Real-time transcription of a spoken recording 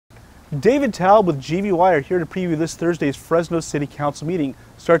David Taub with GV Wire here to preview this Thursday's Fresno City Council meeting.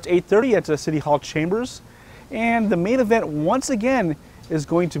 Starts 8:30 at the City Hall chambers, and the main event once again is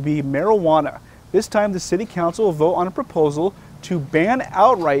going to be marijuana. This time the City Council will vote on a proposal to ban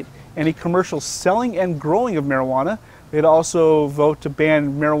outright any commercial selling and growing of marijuana. They'd also vote to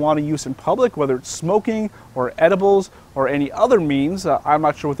ban marijuana use in public, whether it's smoking or edibles or any other means. I'm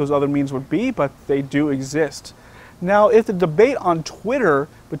not sure what those other means would be, but they do exist. Now, if the debate on Twitter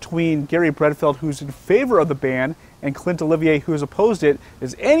between Gary Bredfeld, who's in favor of the ban, and Clint Olivier, who's opposed it,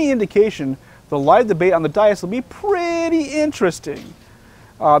 is any indication, the live debate on the dais will be pretty interesting.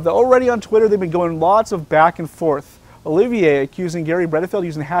 Already on Twitter, they've been going lots of back and forth. Olivier accusing Gary Bredfeld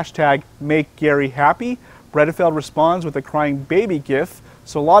using the hashtag #MakeGaryHappy. Bredfeld responds with a crying baby gif.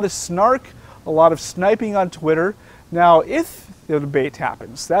 So a lot of snark, a lot of sniping on Twitter. Now, if the debate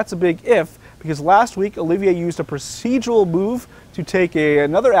happens, that's a big if, because last week Olivier used a procedural move to take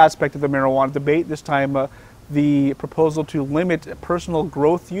another aspect of the marijuana debate, this time the proposal to limit personal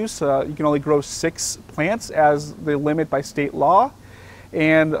growth use. You can only grow 6 plants as the limit by state law.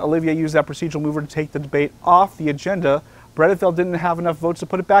 And Olivier used that procedural mover to take the debate off the agenda. Bredfeld didn't have enough votes to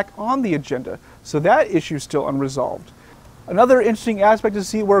put it back on the agenda, so that issue is still unresolved. Another interesting aspect is to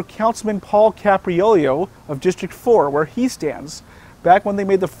see where Councilman Paul Capriolio of District 4, where he stands. Back when they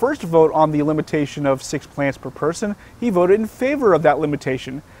made the first vote on the limitation of 6 plants per person, he voted in favor of that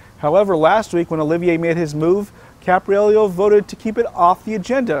limitation. However, last week when Olivier made his move, Capriolio voted to keep it off the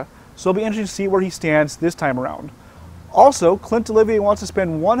agenda, so it'll be interesting to see where he stands this time around. Also, Clint Olivier wants to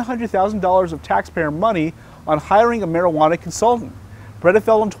spend $100,000 of taxpayer money on hiring a marijuana consultant.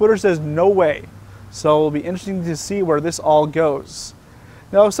 Bredfeld on Twitter says no way. So it'll be interesting to see where this all goes.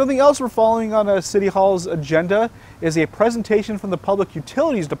 Now, something else we're following on City Hall's agenda is a presentation from the Public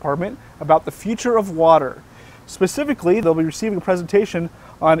Utilities Department about the future of water. Specifically, they'll be receiving a presentation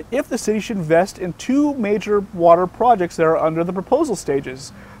on if the city should invest in 2 major water projects that are under the proposal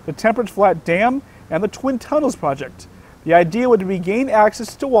stages, the Temperance Flat Dam and the Twin Tunnels project. The idea would be gain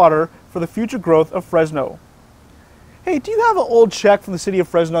access to water for the future growth of Fresno. Hey, do you have an old check from the city of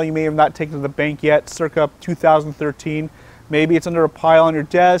Fresno you may have not taken to the bank yet, circa 2013? Maybe it's under a pile on your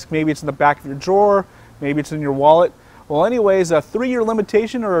desk, maybe it's in the back of your drawer, maybe it's in your wallet. Well, anyways, a 3-year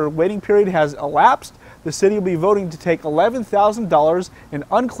limitation or waiting period has elapsed. The city will be voting to take $11,000 in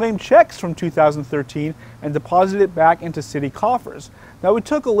unclaimed checks from 2013 and deposit it back into city coffers. Now, we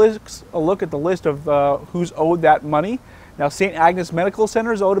took a look at the list of who's owed that money. Now, St. Agnes Medical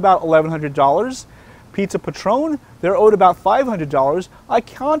Center is owed about $1,100. Pizza Patron, they're owed about $500. I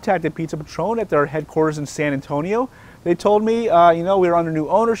contacted Pizza Patron at their headquarters in San Antonio. They told me, we're under new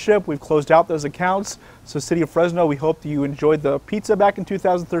ownership, we've closed out those accounts. So City of Fresno, we hope that you enjoyed the pizza back in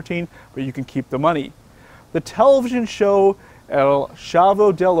 2013, but you can keep the money. The television show El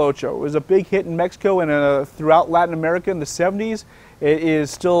Chavo del Ocho was a big hit in Mexico and throughout Latin America in the 70s. It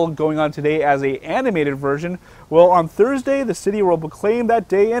is still going on today as an animated version. Well, on Thursday, the city will proclaim that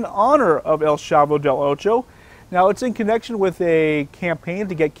day in honor of El Chavo del Ocho. Now, it's in connection with a campaign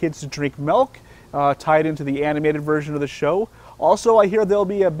to get kids to drink milk, tied into the animated version of the show. Also, I hear there'll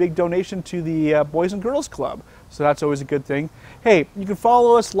be a big donation to the Boys and Girls Club, so that's always a good thing. Hey, you can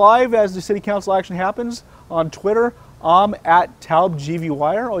follow us live as the City Council action happens on Twitter. I'm at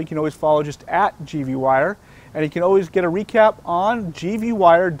TaubGVWire, or you can always follow just at GVWire. And you can always get a recap on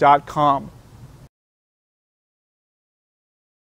gvwire.com.